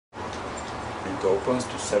It opens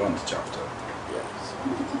to 7th chapter. Yes.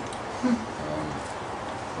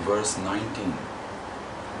 Verse 19.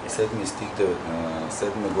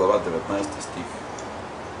 7 глава, 19 стих.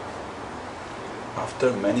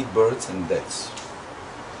 After many births and deaths,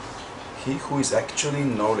 he who is actually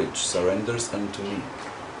in knowledge surrenders unto me,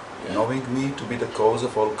 knowing me to be the cause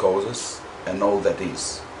of all causes and all that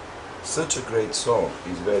is. Such a great soul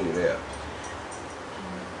is very rare.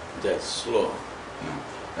 That's slow. Yeah.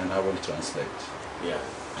 And I will translate. Yeah.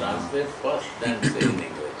 Translate first, then say in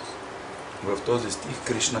English. В този стих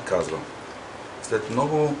Кришна казва: след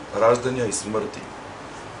много раждания и смърти,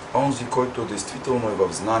 онзи, който действително е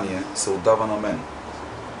в знание, се отдава на мен.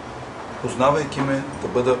 Познавайки ме да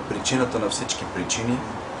бъда причината на всички причини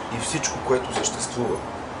и всичко, което съществува.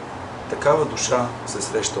 Такава душа се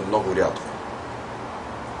среща много рядко.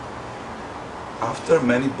 After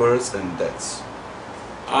many births and deaths.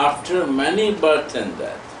 After many births and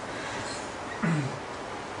deaths.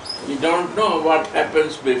 We don't know what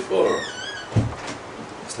happens before.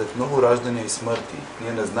 След много раждания и смърти,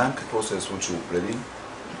 ние не знаем какво се е случило преди.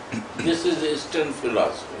 This is Eastern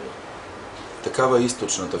philosophy. Такава е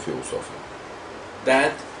източната философия.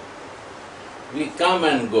 That we come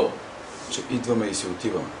and go. Че идваме и си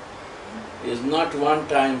отиваме. Is not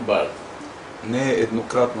one time birth. Не е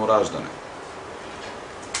еднократно раждане.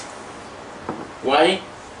 Why?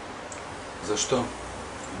 Защо?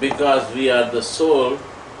 Because we are the soul.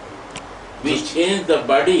 We change the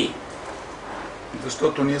body.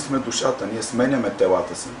 Защото ние сме душата, ние сменяме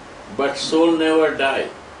телата си. But soul never die.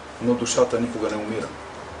 Но душата никога не умира.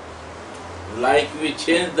 Like we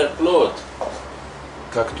change the clothes.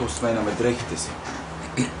 Както сменяме дрехите си.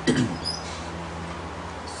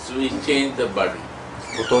 So we change the body.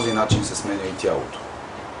 По този начин се сменя и тялото.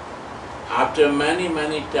 After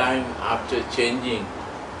many time, after changing,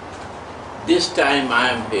 this time I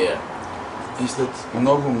am here. И след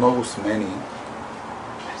много смени,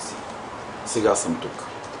 сега съм тук.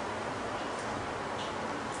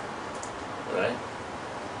 Right?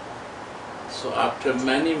 So after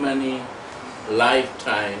many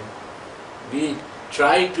lifetime, we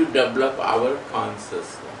try to develop our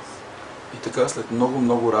consciousness. И така след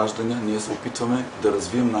много раждания ние се опитваме да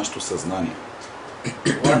развием нашето съзнание.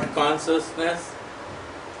 What consciousness?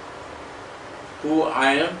 Who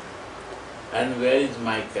I am and where is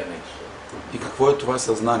my connection? И какво е това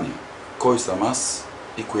съзнание? Кой съм аз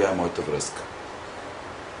и коя е моята връзка?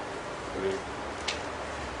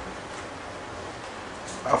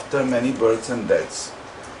 After many births and deaths,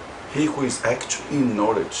 he who is actually in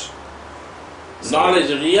knowledge. Knowledge,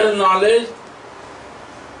 real knowledge,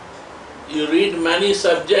 you read many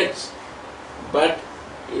subjects, but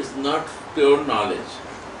it's not pure knowledge.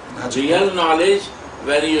 Real knowledge,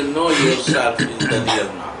 where you know yourself, is the real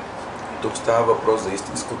knowledge. Тук става въпрос за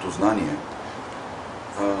истинското знание.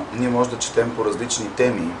 Ние може да четем по различни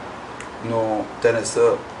теми, но те не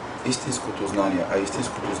са истинското знание, а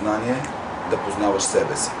истинското знание е да познаваш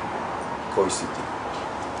себе си. Кой си ти?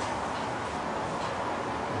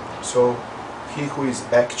 So, he who is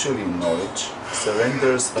actually in knowledge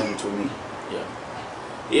surrenders unto me. Yeah.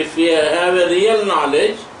 If you have a real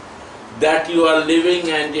knowledge that you are living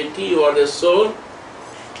entity or a soul,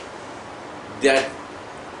 that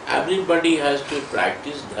everybody has to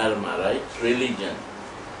practice Dharma, right? Religion.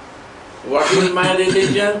 What is my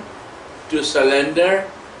religion? To surrender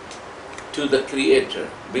to the Creator.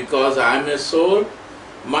 Because I am a soul,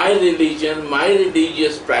 my religion, my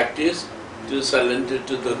religious practice to surrender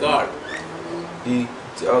to the God. И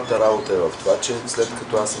цялата работа е в това, че след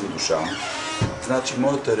като аз съм душа, значи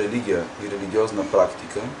моята религия и религиозна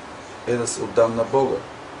практика е да се отдам на Бога,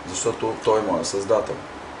 защото Той е моя Създател.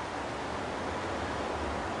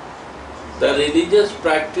 The religious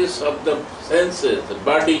practice of the senses, the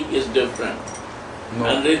body is different.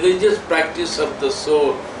 And religious practice of the soul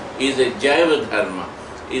is a Jaiva Dharma,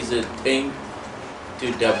 is a thing to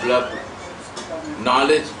develop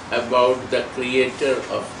knowledge about the Creator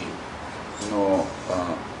of you. Но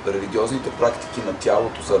религиозните практики на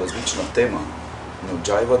тялото са различна тема, но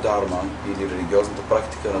Джайва Дарма или религиозната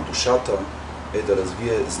практика на душата е да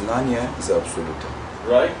развие знание за Абсолюта.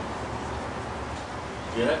 Right?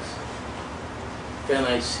 Yes? Can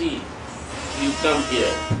I see? You come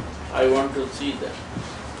here. I want to see them.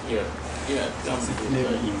 Here. Here, come to me.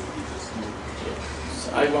 Yes.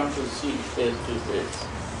 I want to see face to face.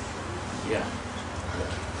 Yeah.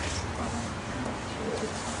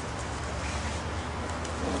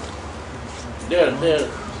 There,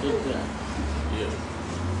 sit there. Here.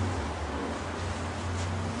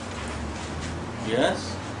 Yes?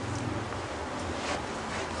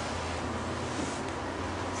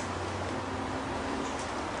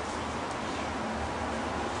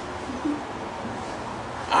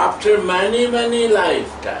 After many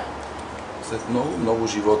lifetimes, след много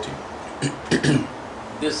животи,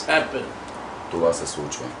 this happened. това се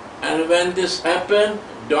случва. And when this happened,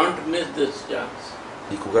 don't miss this chance.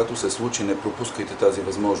 И когато се случи, не пропускайте тази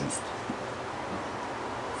възможност.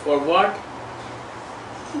 For what?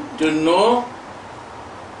 To know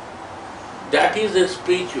that is a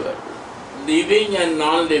spiritual. Living and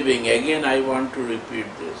non-living. Again, I want to repeat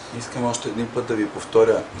this. Искам още един път да ви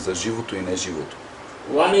повторя за живото и неживото.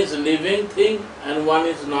 One is living thing and one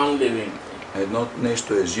is non-living thing. Едно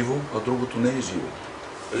нещо е живо, а другото не е живо.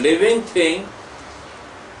 Living thing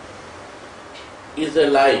is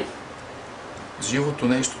a life. Живото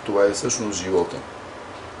нещо, това е всъщност живота.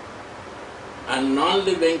 And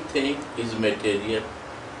non-living thing is material.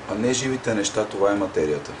 А неживите неща, това е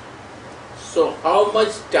материята. So how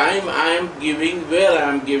much time I am giving, where I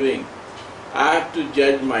am giving, I have to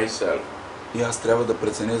judge myself. И аз трябва да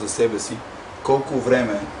преценя за себе си колко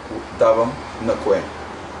време давам на кое.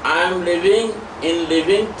 I am living in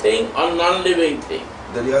living thing or non-living thing.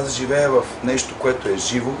 Дали аз живея в нещо, което е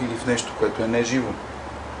живо или в нещо, което е неживо.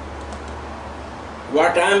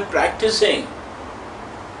 What I am practicing.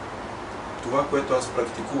 Това, което аз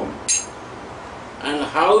практикувам. And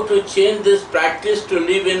how to change this practice to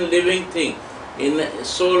live in living thing, in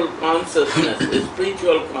soul consciousness,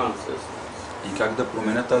 spiritual consciousness. И как да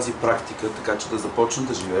променя тази практика, така че да започна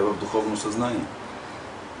да живея в духовно съзнание.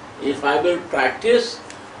 If I will practice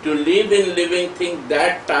to live in living thing,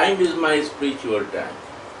 that time is my spiritual time.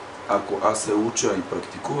 Ако аз се уча и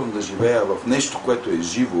практикувам да живея в нещо, което е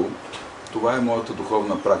живо, това е моята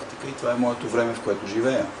духовна практика и това е моето време, в което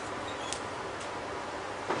живея.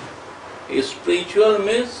 Spiritual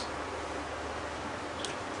means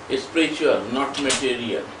spiritual, not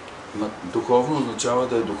material. Духовно означава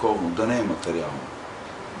да е духовно, да не е материално.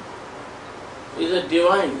 Is a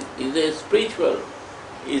divine, is a spiritual.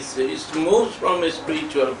 It moves from a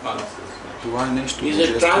spiritual consciousness. Това е нещо Is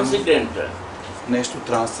a божествено, transcendental. нещо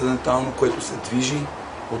трансцендентално, което се движи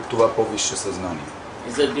от това по-висше съзнание.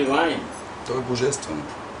 Is a divine. То е божествено.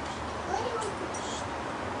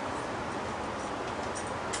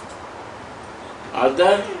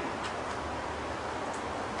 Other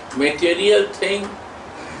material thing,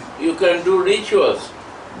 you can do rituals,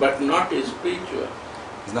 but not spiritual.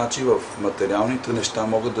 Значи в материалните неща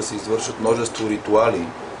могат да се извършат множество ритуали,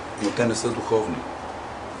 но те не са духовни.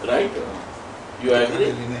 Right? You Така agree?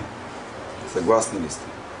 или не? Съгласни ли сте?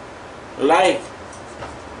 Like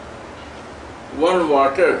one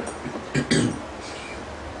water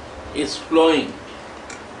is flowing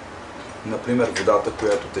Например, водата,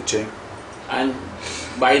 която тече and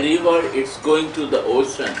by river it's going to the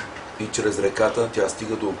ocean. и чрез реката тя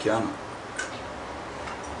стига до океана.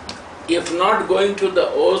 If not going to the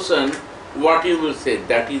ocean, what you will say?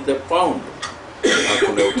 That is the pond.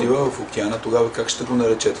 Ако не отива в океана, тогава как ще го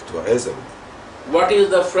наречете това? Езеро. What is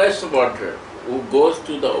the fresh water who goes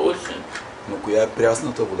to the ocean? Но коя е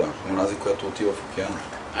прясната вода? Онази, която отива в океана.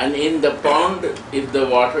 And in the pond, if the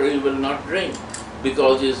water you will not drink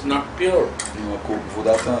because it's not pure. Но ако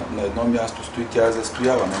водата на едно място стои, тя е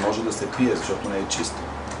застоява, не може да се пие, защото не е чиста.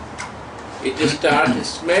 It starts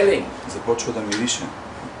smelling. Започва да мирише.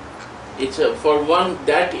 It's for one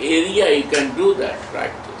that area you can do that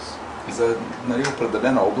practice. И за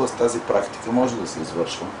определена област тази практика може да се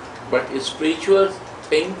извършва. But a spiritual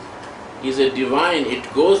thing is a divine. It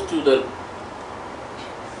goes to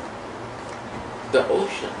the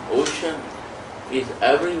ocean. Ocean is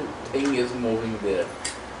everything is moving there.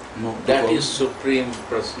 Но, That is supreme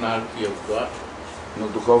personality of God. но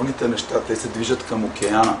духовните неща, те се движат към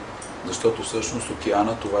океана, защото всъщност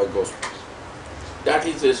океана това е Господ. That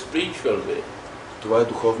is a spiritual way. Това е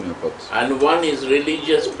духовният път. And one is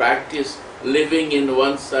religious practice, living in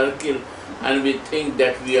one circle, and we think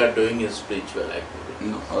that we are doing a spiritual activity.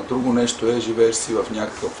 Но, а друго нещо е, живееш си в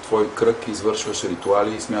някакъв твой кръг, извършваш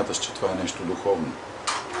ритуали и смяташ, че това е нещо духовно.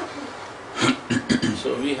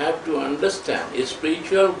 So we have to understand, a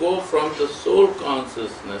spiritual go from the soul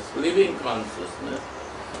consciousness, living consciousness,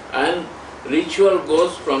 and ritual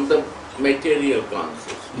goes from the material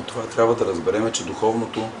consciousness. И това трябва да разберем, че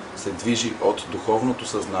духовното се движи от духовното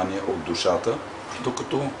съзнание, от душата,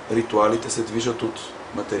 докато ритуалите се движат от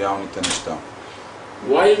материалните неща.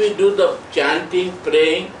 Why we do the chanting,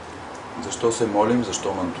 praying? Защо се молим,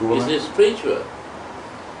 защо мантруваме? Is spiritual.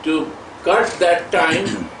 To cut that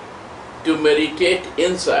time to meditate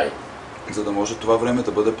inside. За да може това време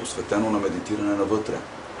да бъде посветено на медитиране навътре.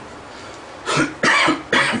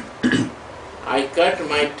 I cut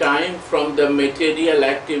my time from the material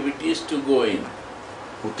activities to go in.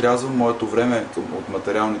 Отрязвам моето време от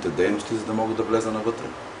материалните дейности, за да мога да влеза навътре.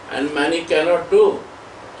 And many cannot do.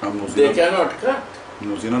 А They cannot cut.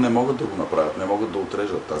 мнозина не могат да го направят, не могат да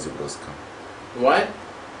отрежат тази връзка. Why?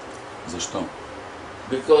 Защо?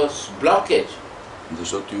 Because blockage.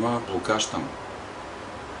 Защото има блокаж там.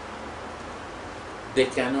 They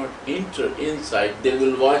cannot enter inside, they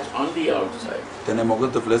will watch only outside. Те не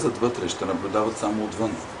могат да влезат вътре, ще наблюдават само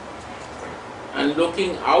отвън. And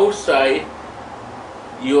looking outside,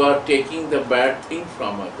 you are taking the bad thing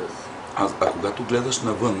from others. А когато гледаш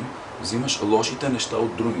навън, взимаш лошите неща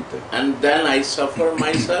от другите. And then I suffer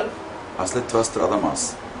myself. А след това страдам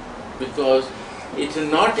аз. Because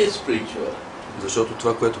it's not spiritual. Защото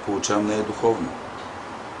това, което получавам, не е духовно.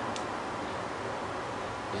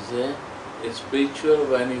 It's spiritual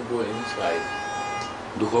when you go inside.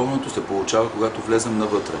 Духовното се получава, когато влезем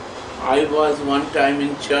навътре. I was one time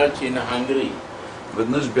in church in Hungary.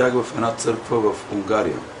 Веднъж бях в една църква в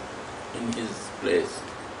Унгария. In his place.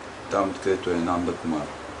 Там, където е Нанда Кумар.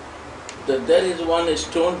 There is one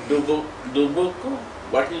stone dubuko.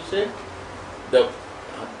 What you say?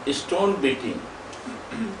 The stone beating.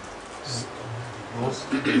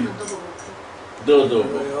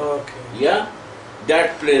 Yeah, that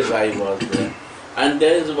place I was there. And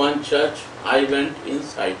there is one church, I went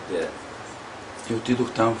inside there. И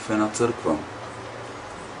отидох там в една църква.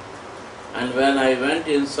 And when I went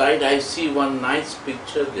inside, I see one nice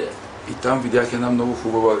picture there. И там видях една много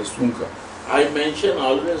хубава рисунка. I mention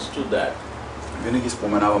always to that. Винаги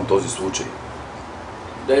споменавам този случай.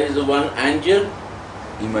 There is one angel.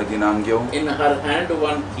 Има един ангел. In her hand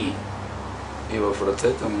one key. И в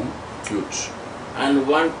ръцете му ключ. And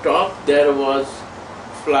one top there was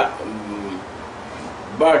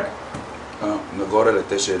bird. Нагоре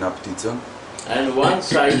летеше една птица. And one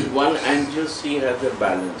side, one angel she has a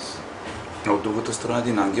balance. А от другата страна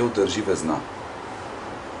един ангел държи везна.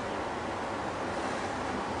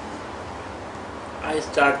 I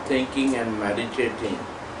start thinking and meditating.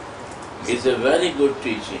 It's a very good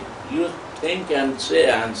teaching. You think and say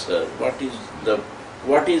answer.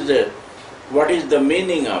 What is the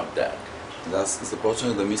meaning of that? Аз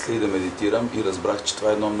започнах да мисля и да медитирам и разбрах, че това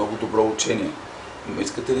е едно много добро учение. Но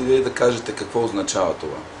искате ли вие да кажете какво означава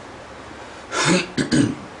това?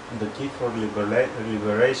 The key for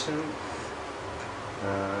liberation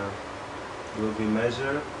will be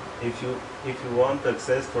measured. If you want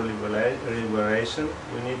access for liberation,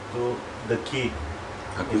 you need the key.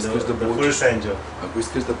 Ако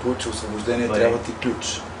искаш да получиш освобождение, трябва ти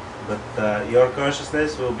ключ. But your consciousness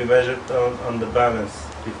will be measured on the balance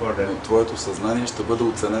before that. Но твоето съзнание ще бъде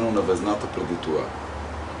оценено на везната преди това.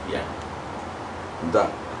 Yeah. Да.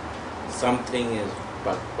 Something is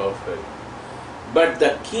perfect. But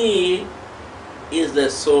the key is the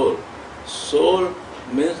soul. Soul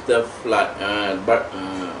means the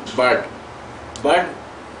bird. But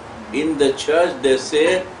in the church they say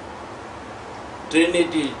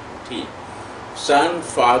Trinity, Son,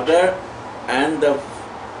 Father and the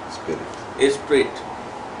Spirit.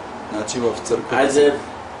 Значи в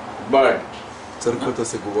църквата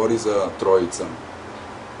се говори за Троица.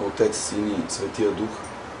 Отец, Син и Светия Дух.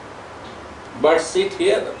 But sit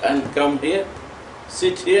here and come here.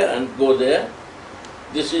 Sit here and go there.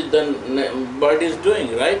 This is the bird is doing,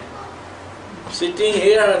 right? Sitting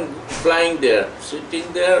here and flying there. Sitting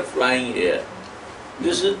there, flying here.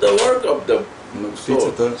 This is the work of the Но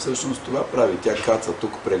птицата всъщност това прави. Тя каца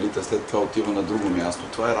тук, прелита, след това отива на друго място.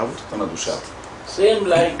 Това е работата на душата. Same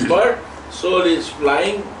like bird, soul is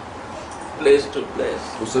flying place to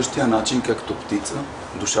place. По същия начин, както птица,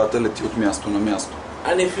 душата лети от място на място.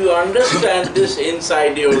 And if you understand this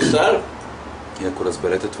inside yourself, и ако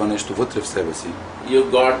разберете това нещо вътре в себе си, you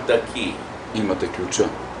got the key. Имате ключа.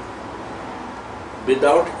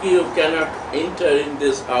 Without key you cannot enter in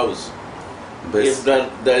this house. If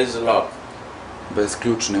there is lock. Без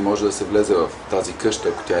ключ не може да се влезе в тази къща,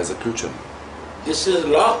 ако тя е заключена. This is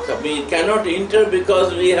lock. We cannot enter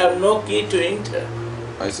because we have no key to enter.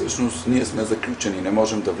 А и всъщност ние сме заключени, не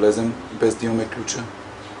можем да влезем без да имаме ключа.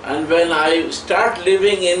 And when I start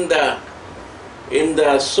living in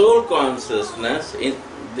the soul consciousness,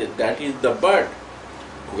 that is the bird.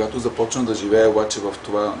 Когато започна да живея обаче в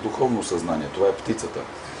това духовно съзнание, това е птицата.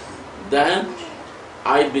 Then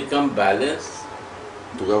I become balanced.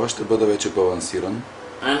 Тогава ще бъда вече балансиран.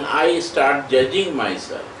 And I start judging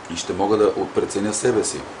myself. И ще мога да преценя себе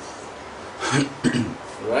си.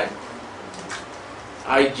 Right?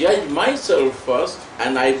 I judge myself first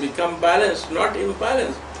and I become balanced, not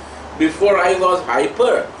imbalanced. Before I was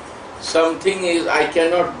hyper. Something is I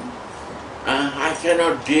cannot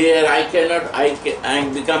dare, I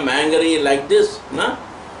become angry like this, no?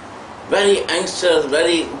 Very anxious,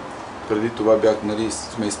 very... Преди това бях,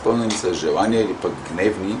 сме изпълнени с желания или пък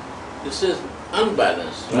гневни This is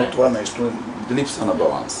unbalanced, Но right? това нещо е липса на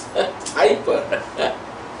баланс. Hyper.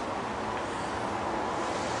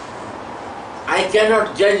 I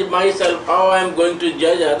cannot judge myself how I am going to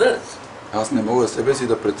judge others. Аз не мога себе си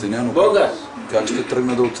да преценя, но Bogus. как ще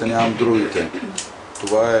тръгна да оценявам другите?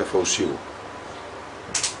 Това е фалшиво.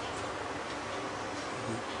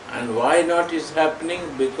 And why not is happening?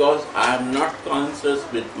 Because I am not conscious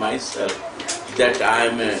with myself that I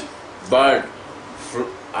am a bird.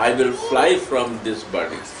 I will fly from this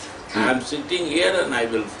body. I am sitting here and I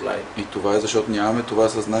will fly. И това е защото нямаме това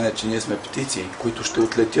съзнание, че ние сме птици, които ще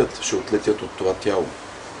отлетят от това тяло.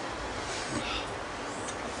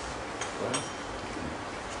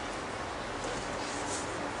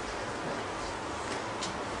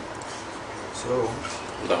 So,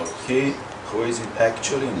 he who is in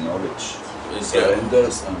actually knowledge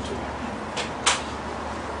surrenders unto me.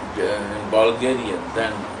 In Bulgarian,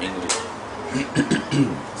 then English.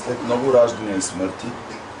 След много раждания и смърти,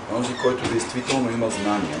 онзи, който действително има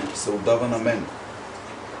знание, се отдава на мен,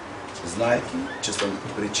 знаейки, че съм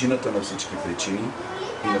причината на всички причини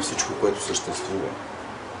и на всичко, което съществува.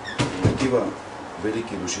 Такива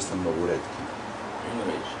велики души са много редки.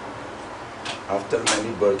 After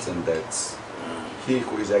many births and deaths, he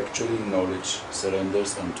who is actually in knowledge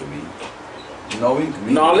surrenders unto me. Knowing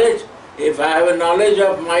me. Knowledge? If I have a knowledge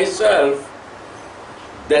of myself,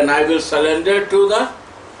 then I will surrender to the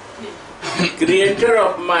creator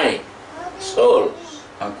of my soul.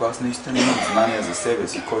 Ако аз наистина имам знание за себе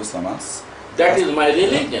си, кой съм аз, That is my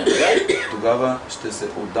religion, right? тогава ще се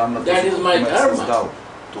отдам на That този, is който my ме е dharma. създал.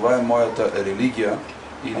 Това е моята религия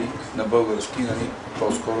или на български,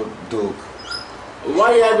 по-скоро дълг.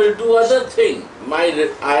 Why I will do other thing?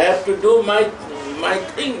 I have to do my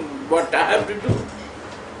thing, what I have to do.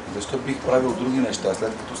 Защо бих правил други неща,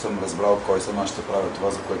 след като съм разбрал кой съм, аз ще правя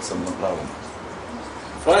това, за което съм направен.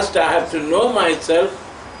 First I have to know myself.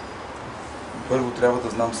 Първо трябва да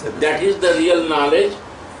знам себе си. That is the real knowledge.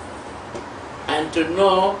 And to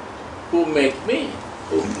know who made me,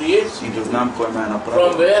 who creates И me, да знам кой ме е from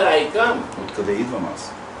направил, where I come, откъде идвам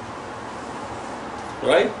аз.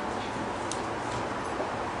 right?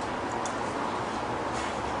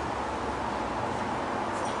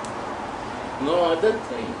 No other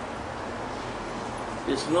thing.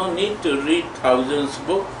 There's no need to read thousands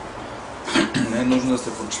books. Не е нужно да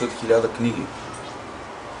се прочитат 1000 книги.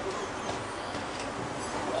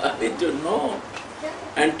 I need to know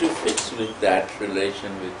and to fix with that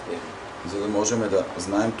relation with him. За да можем да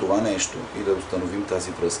знаем това нещо и да установим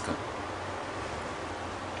тази връзка.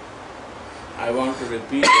 I want to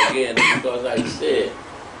repeat again because I say,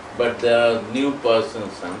 but there are new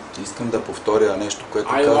persons. Искам да повторя нещо, което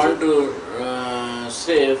I казах. want to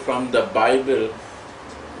say from the Bible,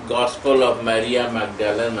 Gospel of Maria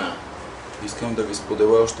Magdalena. Искам да ви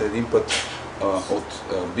споделя още един път от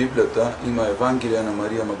Библията. Има Евангелие на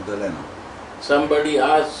Мария Магдалена. Somebody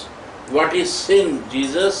asks, what is sin,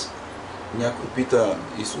 Jesus? Някой пита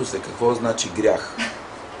Исусе, какво значи грях?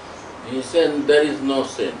 He said, there is no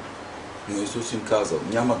sin. Но Исус им казал,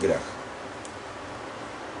 няма грях.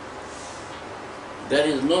 There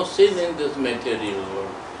is no sin in this material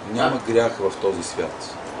world. Няма грях в този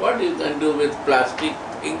свят. What you can do with plastic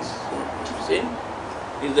things? Sin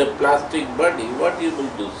is a plastic body. What you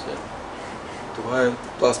will do, sin? Това е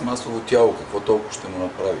пластмасово тяло, какво толкова ще му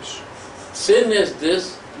направиш? Sin is this,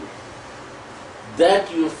 that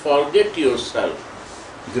you forget yourself,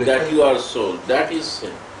 that you are soul. That is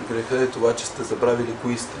sin. Грехът е това, че сте забравили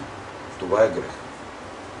кои сте. Това е грех.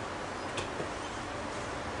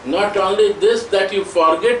 Not only this, that you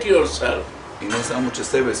forget yourself. И не само, че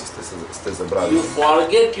себе си сте забравили. You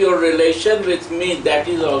forget your relation with me, that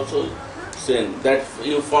is also sin. That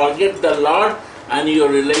you forget the Lord and your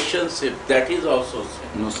relationship, that is also sin.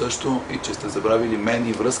 Но също и че сте забравили мен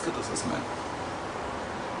и връзката с мен.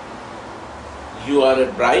 You are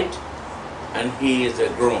a bride and he is a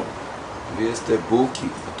groom. Вие сте булки,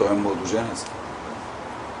 а той е младоженец.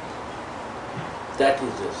 That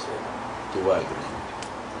is a sin. Това е грех.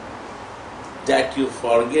 That you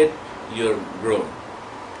forget your groom.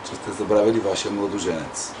 Че сте забравили вашия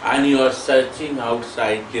младоженец. And you are searching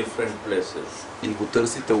outside different places. И го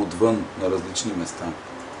търсите отвън на различни места.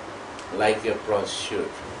 Like a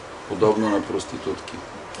prostitute. Подобно на проститутки.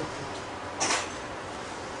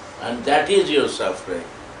 And that is your suffering.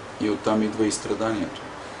 И оттам идва и страданието.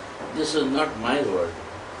 This is not my word.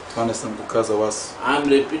 Това не съм го казал аз. I am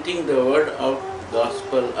repeating the word of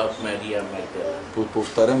Gospel of Maria Magdalene.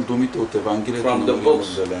 Повтарям думите от Евангелието From на the Мария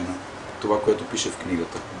books. Магдалена. Това, което пише в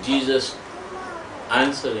книгата. Jesus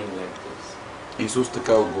answering like this. Исус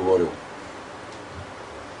така е отговорил.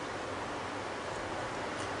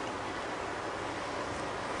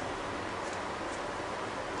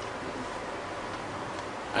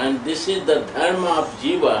 And this is the Dharma of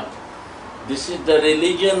Jiva, this is the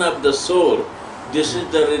religion of the soul, this is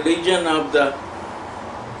the religion of the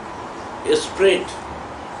spirit,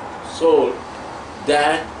 soul,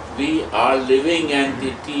 that we are living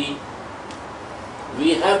entity. We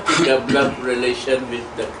have to develop relation with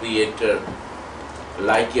the Creator,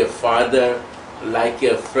 like a father, like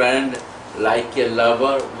a friend, like a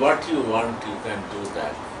lover. What you want, you can do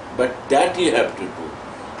that. But that you have to do.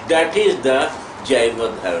 That is the Jaiva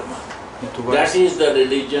Dharma. That is the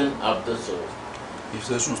religion of the soul. И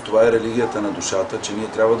всъщност това е религията на душата, че ние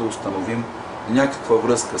трябва да установим някаква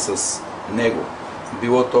връзка с Него.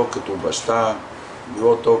 Било то като баща,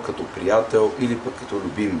 било то като приятел или пък като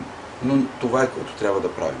любим. Но това е което трябва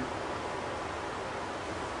да правим.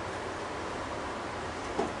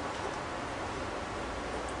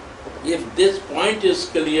 If this point is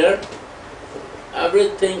clear,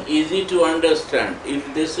 everything easy to understand. If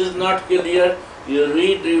this is not clear, you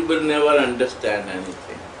read, you will never understand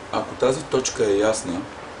anything. Ако тази точка е ясна,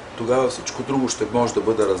 тогава всичко друго ще може да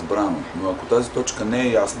бъде разбрано. Но ако тази точка не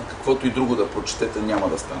е ясна, каквото и друго да прочетете, няма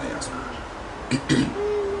да стане ясно.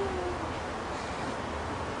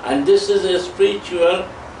 And this is a spiritual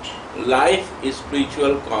life, is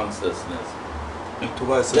spiritual consciousness. И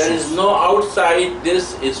това е There is всъщност, no outside this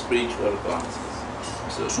is spiritual consciousness.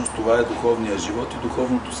 всъщност това е духовният живот и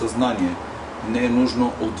духовното съзнание. Не е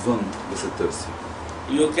нужно отвън да се търси.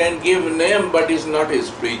 You can give name, but it's not a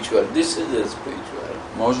spiritual. This is a spiritual.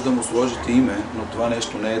 Може да му сложите име, но това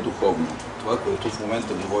нещо не е духовно. Това, което в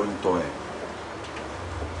момента говорим, то е.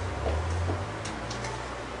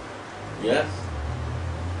 Yes?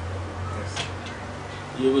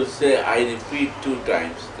 You will say, I repeat 2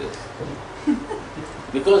 times this.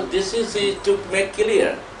 Because this is to make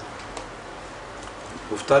clear.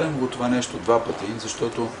 Повтарям го това нещо 2 пъти,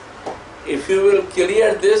 защото If you will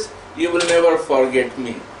clear this, you will never forget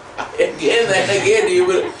me. Again and again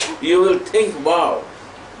you will think, wow.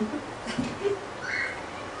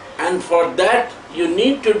 And for that you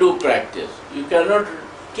need to do practice. You cannot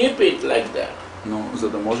keep it like that. но за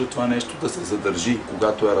да може това нещо да се задържи,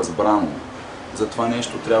 когато е разбрано, за това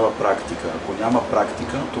нещо трябва практика. Ако няма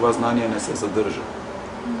практика, това знание не се задържа.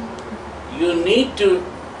 You need to,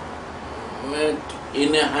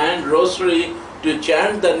 in a hand rosary, to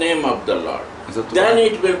chant the name of the Lord. Then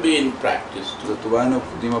it will be in practice. За това е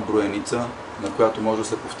необходима броеница, на която може да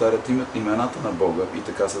се повтарят имената на Бога и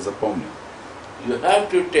така се запомня. You have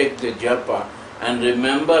to take the japa and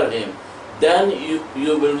remember Him. Then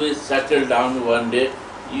you will be settled down one day.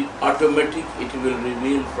 Automatic it will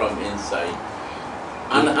reveal from inside.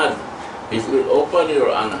 Anhad. It will open your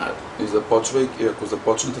anhad. И започвайки, ако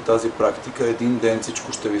започнете тази практика, един ден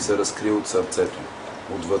всичко ще ви се разкрие от сърцето,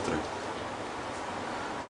 отвътре.